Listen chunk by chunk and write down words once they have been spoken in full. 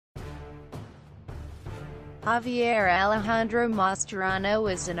Javier Alejandro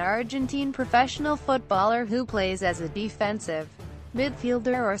Mascherano is an Argentine professional footballer who plays as a defensive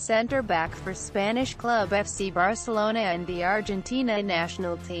midfielder or center-back for Spanish club FC Barcelona and the Argentina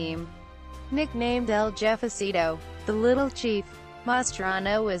national team. Nicknamed El Jefecito, the Little Chief,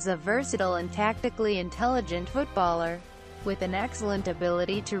 Mascherano is a versatile and tactically intelligent footballer, with an excellent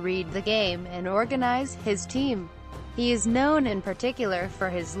ability to read the game and organize his team. He is known in particular for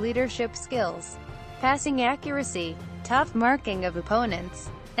his leadership skills, passing accuracy, tough marking of opponents,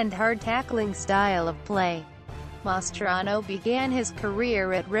 and hard-tackling style of play. Mascherano began his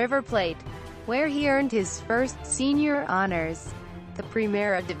career at River Plate, where he earned his first senior honors, the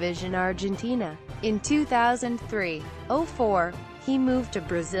Primera Division Argentina. In 2003-04, he moved to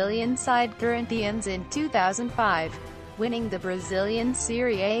Brazilian side Corinthians in 2005, winning the Brazilian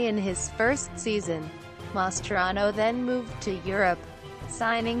Serie A in his first season. Mascherano then moved to Europe,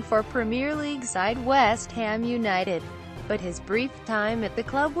 signing for Premier League side West Ham United, but his brief time at the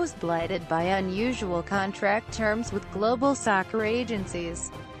club was blighted by unusual contract terms with global soccer agencies.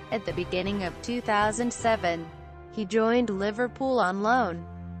 At the beginning of 2007, he joined Liverpool on loan,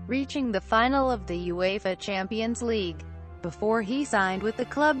 reaching the final of the UEFA Champions League, before he signed with the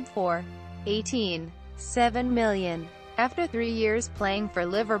club for $18.7 million. After 3 years playing for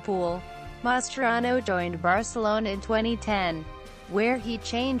Liverpool, Mascherano joined Barcelona in 2010, where he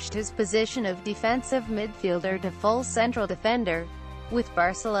changed his position of defensive midfielder to full central defender. With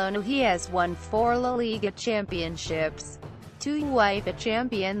Barcelona he has won 4 La Liga championships, 2 UEFA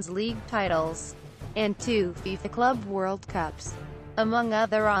Champions League titles, and 2 FIFA Club World Cups, among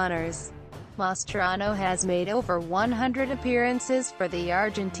other honors. Mascherano has made over 100 appearances for the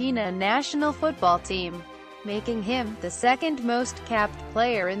Argentina national football team, making him the second most capped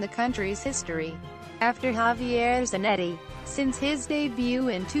player in the country's history, after Javier Zanetti. Since his debut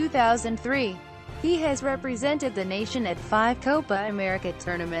in 2003, he has represented the nation at 5 Copa America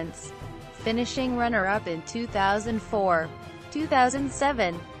tournaments, finishing runner-up in 2004,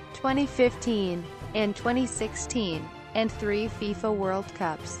 2007, 2015, and 2016, and 3 FIFA World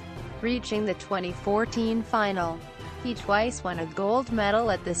Cups, reaching the 2014 final. He twice won a gold medal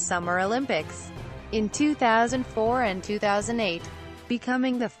at the Summer Olympics, in 2004 and 2008,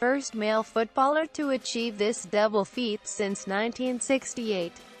 becoming the first male footballer to achieve this double feat since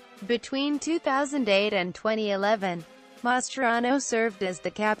 1968. Between 2008 and 2011, Mascherano served as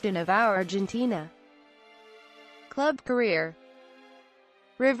the captain of Argentina. Club career: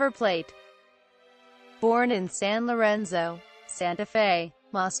 River Plate. Born in San Lorenzo, Santa Fe,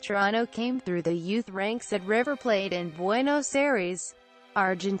 Mascherano came through the youth ranks at River Plate in Buenos Aires,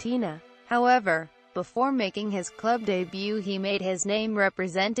 Argentina. However, before making his club debut he made his name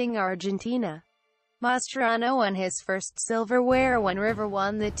representing Argentina. Mascherano won his first silverware when River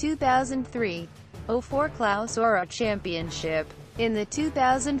won the 2003-04 Clausura Championship. In the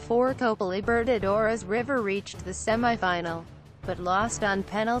 2004 Copa Libertadores River reached the semi-final, but lost on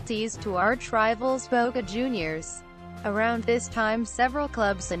penalties to arch-rivals Boca Juniors. Around this time several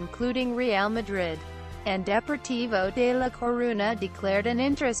clubs including Real Madrid and Deportivo de La Coruña declared an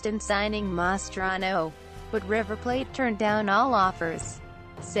interest in signing Mascherano, but River Plate turned down all offers,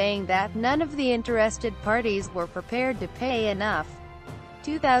 saying that none of the interested parties were prepared to pay enough.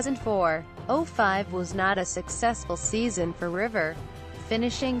 2004-05 was not a successful season for River,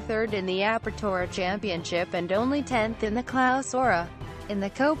 finishing 3rd in the Apertura Championship and only 10th in the Clausura. In the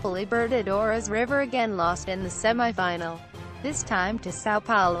Copa Libertadores River again lost in the semi-final, this time to Sao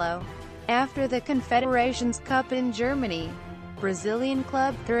Paulo. After the Confederations Cup in Germany, Brazilian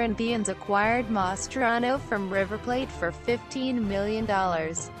club Corinthians acquired Mascherano from River Plate for $15 million.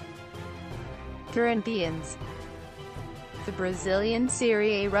 Corinthians. The Brazilian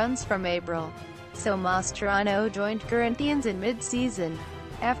Serie A runs from April, so Mascherano joined Corinthians in mid-season,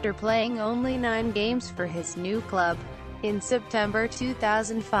 after playing only 9 games for his new club. In September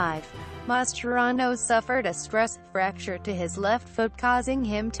 2005, Mascherano suffered a stress fracture to his left foot, causing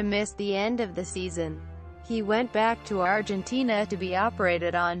him to miss the end of the season. He went back to Argentina to be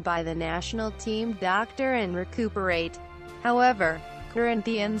operated on by the national team doctor and recuperate. However,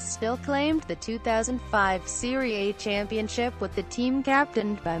 Corinthians still claimed the 2005 Serie A championship with the team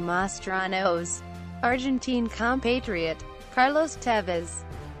captained by Mascherano's Argentine compatriot, Carlos Tevez.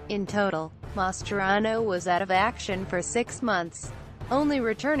 In total, Mascherano was out of action for 6 months, only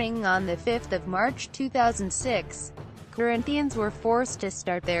returning on the 5th of March 2006. Corinthians were forced to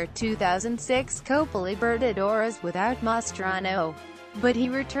start their 2006 Copa Libertadores without Mascherano, but he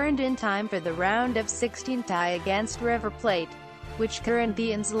returned in time for the round of 16 tie against River Plate, which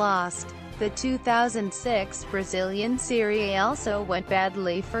Corinthians lost. The 2006 Brazilian Serie A also went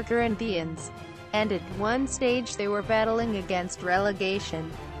badly for Corinthians. and at one stage they were battling against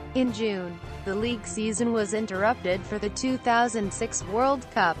relegation. In June, the league season was interrupted for the 2006 World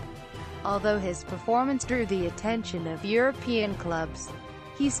Cup. Although his performance drew the attention of European clubs,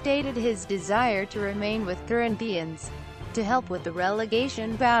 he stated his desire to remain with Corinthians to help with the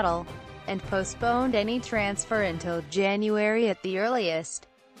relegation battle, and postponed any transfer until January at the earliest.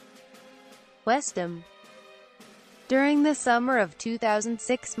 West Ham. During the summer of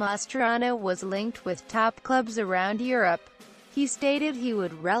 2006, Mascherano was linked with top clubs around Europe. He stated he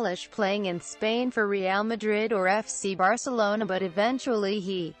would relish playing in Spain for Real Madrid or FC Barcelona, but eventually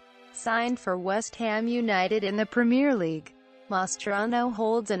he signed for West Ham United in the Premier League. Mascherano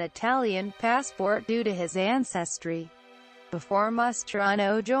holds an Italian passport due to his ancestry. Before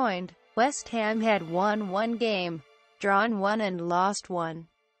Mascherano joined, West Ham had won 1 game, drawn 1 and lost 1.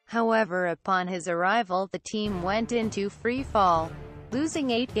 However, upon his arrival the team went into free fall,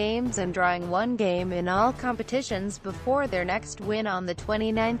 losing 8 games and drawing 1 game in all competitions before their next win on the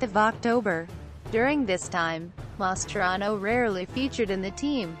 29th of October. During this time, Mascherano rarely featured in the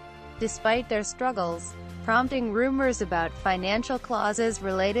team, despite their struggles, prompting rumors about financial clauses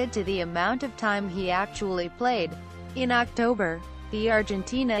related to the amount of time he actually played. In October, the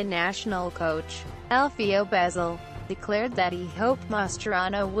Argentina national coach, Alfio Basile, declared that he hoped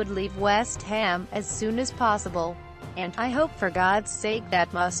Mascherano would leave West Ham as soon as possible, and "I hope for God's sake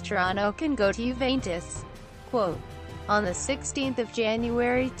that Mascherano can go to Juventus." Quote, on the 16th of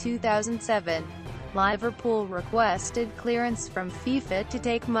January 2007, Liverpool requested clearance from FIFA to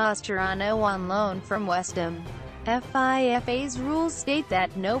take Mascherano on loan from West Ham. FIFA's rules state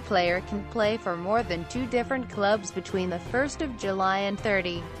that no player can play for more than 2 different clubs between the 1st of July and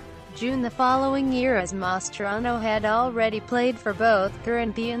 30 June the following year, as Mascherano had already played for both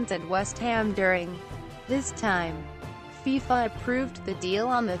Corinthians and West Ham during this time. FIFA approved the deal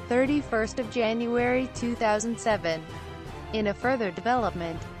on the 31st of January 2007. In a further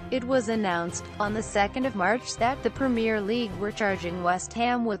development, it was announced, on the 2nd of March, that the Premier League were charging West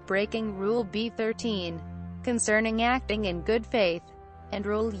Ham with breaking Rule B13, concerning acting in good faith, and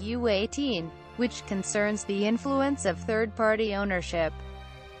Rule U18, which concerns the influence of third-party ownership.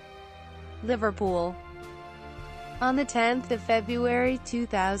 Liverpool. On the 10th of February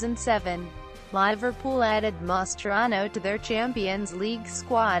 2007, Liverpool added Mascherano to their Champions League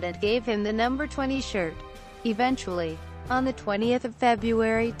squad and gave him the number 20 shirt. Eventually, on the 20th of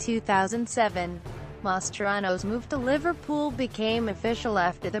February 2007, Mascherano's move to Liverpool became official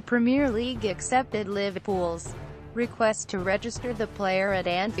after the Premier League accepted Liverpool's request to register the player at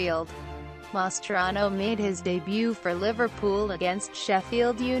Anfield. Mascherano made his debut for Liverpool against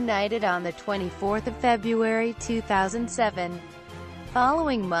Sheffield United on the 24th of February 2007.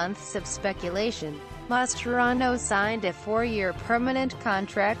 Following months of speculation, Mascherano signed a 4-year permanent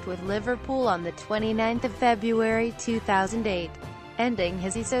contract with Liverpool on the 29th of February 2008. Ending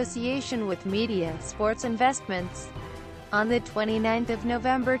his association with Media Sports Investments. On the 29th of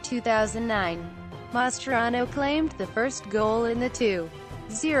November 2009, Mascherano claimed the first goal in the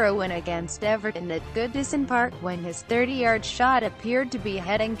 2-0 win against Everton at Goodison Park when his 30-yard shot appeared to be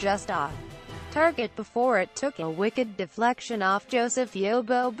heading just off target before it took a wicked deflection off Joseph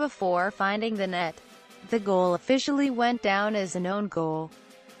Yobo before finding the net. The goal officially went down as an own goal.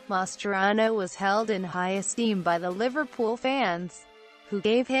 Mascherano was held in high esteem by the Liverpool fans, who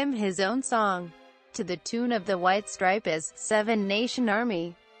gave him his own song, to the tune of the White Stripes' Seven Nation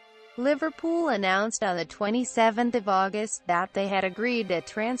Army. Liverpool announced on the 27th of August that they had agreed a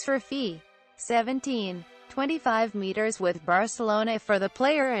transfer fee, $17.25 meters with Barcelona for the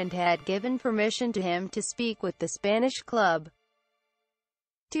player and had given permission to him to speak with the Spanish club.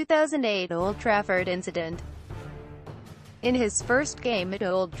 2008 Old Trafford incident. In his first game at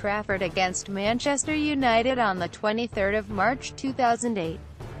Old Trafford against Manchester United on the 23rd of March 2008,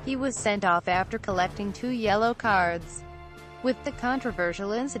 he was sent off after collecting 2 yellow cards. With the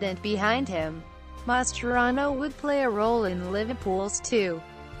controversial incident behind him, Mascherano would play a role in Liverpool's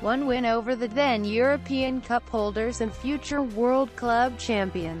 2-1 win over the then European Cup holders and future World Club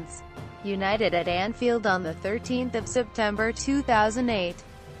champions, United at Anfield on the 13th of September 2008.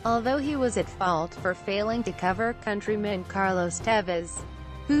 Although he was at fault for failing to cover countryman Carlos Tevez,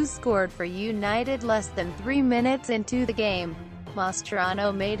 who scored for United less than 3 minutes into the game,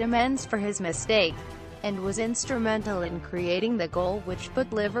 Mascherano made amends for his mistake, and was instrumental in creating the goal which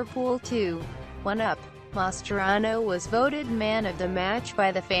put Liverpool 2-1 up. Mascherano was voted man of the match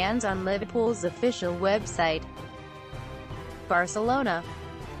by the fans on Liverpool's official website. Barcelona.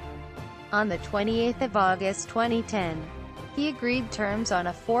 On the 28th of August 2010, he agreed terms on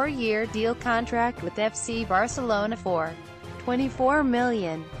a 4-year deal contract with FC Barcelona for €24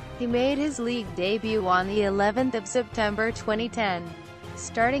 million. He made his league debut on the 11th of September 2010,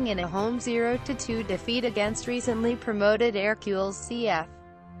 starting in a home 0-2 defeat against recently promoted Hercules CF,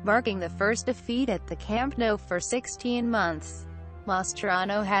 marking the first defeat at the Camp Nou for 16 months.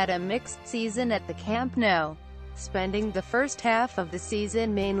 Mascherano had a mixed season at the Camp Nou, spending the first half of the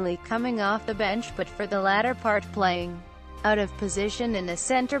season mainly coming off the bench but for the latter part playing out of position in a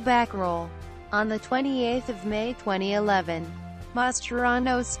center-back role. On the 28th of May 2011,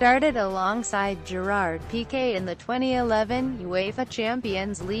 Mascherano started alongside Gerard Piqué in the 2011 UEFA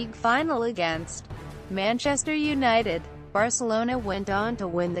Champions League final against Manchester United. Barcelona went on to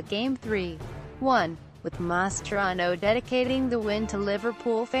win the game 3-1, with Mascherano dedicating the win to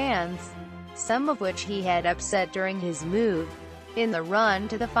Liverpool fans, some of which he had upset during his move in the run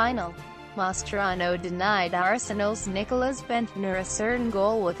to the final. Mascherano denied Arsenal's Nicolas Bentner a certain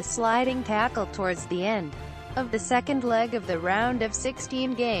goal with a sliding tackle towards the end of the second leg of the round of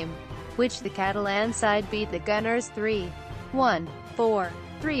 16 game, which the Catalan side beat the Gunners 3-1, 4-3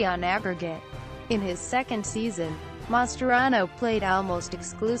 on aggregate. In his second season, Mascherano played almost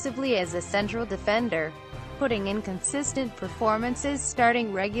exclusively as a central defender, putting in consistent performances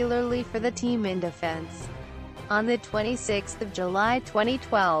starting regularly for the team in defense. On the 26th of July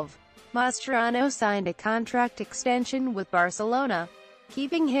 2012, Mascherano signed a contract extension with Barcelona,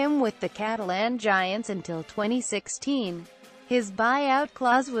 keeping him with the Catalan Giants until 2016. His buyout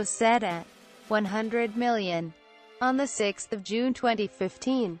clause was set at $100 million. On the 6th of June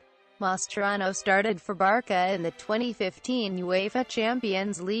 2015, Mascherano started for Barca in the 2015 UEFA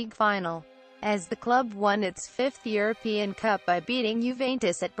Champions League final, as the club won its fifth European Cup by beating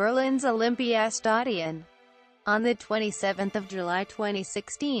Juventus at Berlin's Olympiastadion. On the 27th of July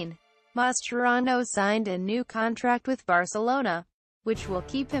 2016, Mascherano signed a new contract with Barcelona, which will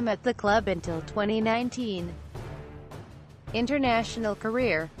keep him at the club until 2019. International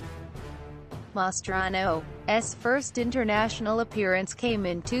career. Mascherano's first international appearance came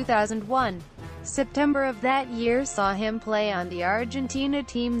in 2001. September of that year saw him play on the Argentina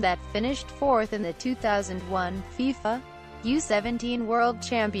team that finished fourth in the 2001 FIFA U17 World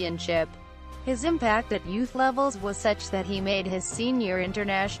Championship. His impact at youth levels was such that he made his senior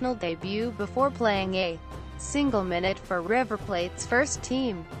international debut before playing a single minute for River Plate's first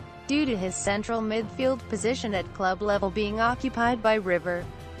team, due to his central midfield position at club level being occupied by River's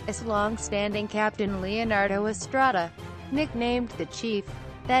long-standing captain Leonardo Estrada, nicknamed the Chief.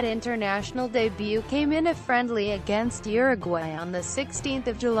 That international debut came in a friendly against Uruguay on the 16th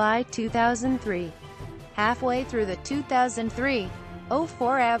of July 2003. Halfway through the 2003-04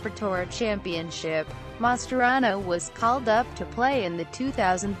 Apertura Championship, Mascherano was called up to play in the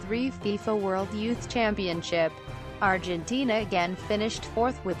 2003 FIFA World Youth Championship. Argentina again finished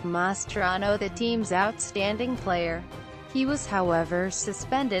fourth with Mascherano the team's outstanding player. He was however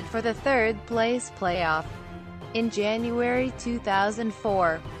suspended for the third-place playoff. In January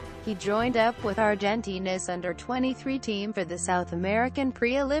 2004, he joined up with Argentina's under-23 team for the South American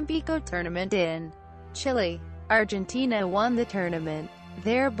Pre-Olímpico tournament in Chile. Argentina won the tournament,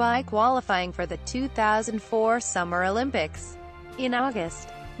 thereby qualifying for the 2004 Summer Olympics. In August,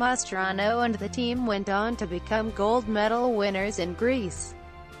 Mascherano and the team went on to become gold medal winners in Greece.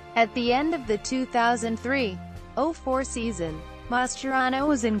 At the end of the 2003-04 season, Mascherano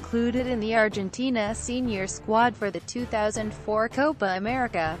was included in the Argentina senior squad for the 2004 Copa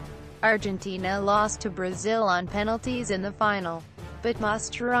America. Argentina lost to Brazil on penalties in the final, but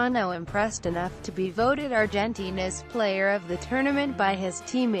Mascherano impressed enough to be voted Argentina's player of the tournament by his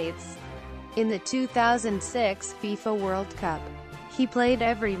teammates. In the 2006 FIFA World Cup, he played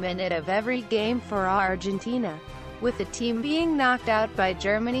every minute of every game for Argentina, with the team being knocked out by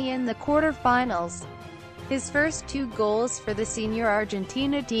Germany in the quarterfinals. His first two goals for the senior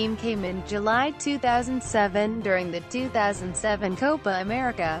Argentina team came in July 2007 during the 2007 Copa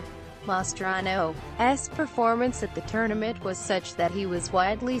America. Mascherano's performance at the tournament was such that he was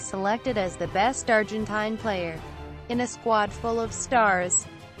widely selected as the best Argentine player in a squad full of stars.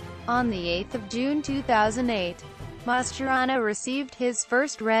 On the 8th of June 2008, Mascherano received his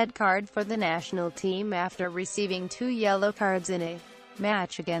first red card for the national team after receiving 2 yellow cards in a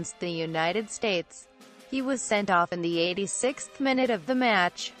match against the United States. He was sent off in the 86th minute of the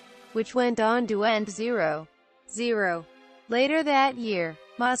match, which went on to end 0-0. Later that year,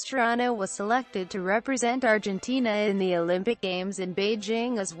 Mascherano was selected to represent Argentina in the Olympic Games in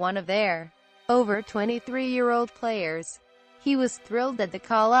Beijing as one of their over 23-year-old players. He was thrilled at the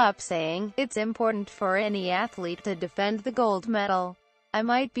call-up, saying, "It's important for any athlete to defend the gold medal. I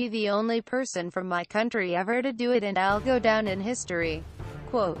might be the only person from my country ever to do it and I'll go down in history."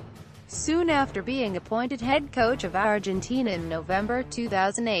 Quote, Soon after being appointed head coach of Argentina in November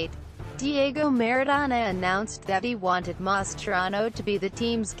 2008, Diego Maradona announced that he wanted Mascherano to be the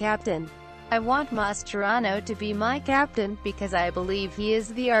team's captain. "I want Mascherano to be my captain because I believe he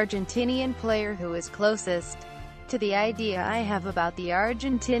is the Argentinian player who is closest to the idea I have about the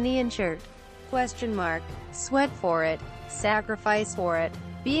Argentinian shirt. Sweat for it, sacrifice for it,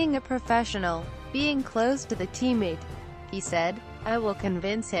 being a professional, being close to the teammate," he said. "I will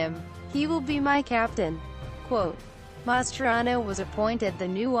convince him. He will be my captain." Quote, Mascherano was appointed the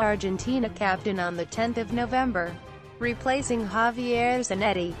new Argentina captain on the 10th of November, replacing Javier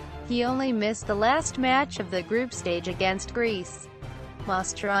Zanetti. He only missed the last match of the group stage against Greece.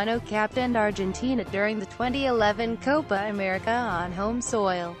 Mascherano captained Argentina during the 2011 Copa America on home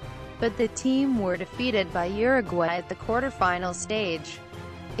soil, but the team were defeated by Uruguay at the quarter-final stage.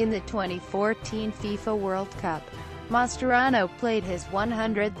 In the 2014 FIFA World Cup, Mascherano played his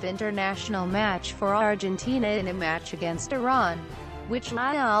 100th international match for Argentina in a match against Iran, which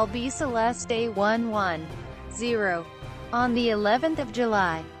La Albiceleste won 1-0. On the 11th of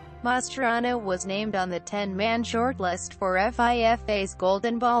July, Mascherano was named on the 10-man shortlist for FIFA's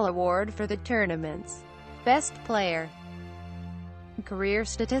Golden Ball Award for the tournament's best player. Career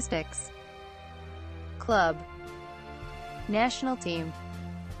statistics. Club. National team.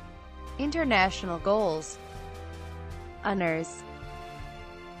 International goals. Honors.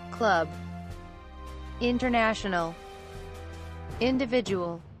 Club. International.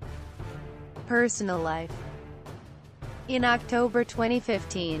 Individual. Personal life. In October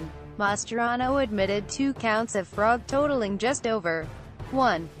 2015, Mascherano admitted 2 counts of fraud totaling just over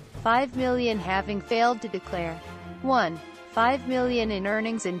 $1.5 million, having failed to declare $1.5 million in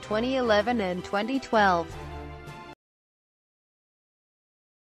earnings in 2011 and 2012.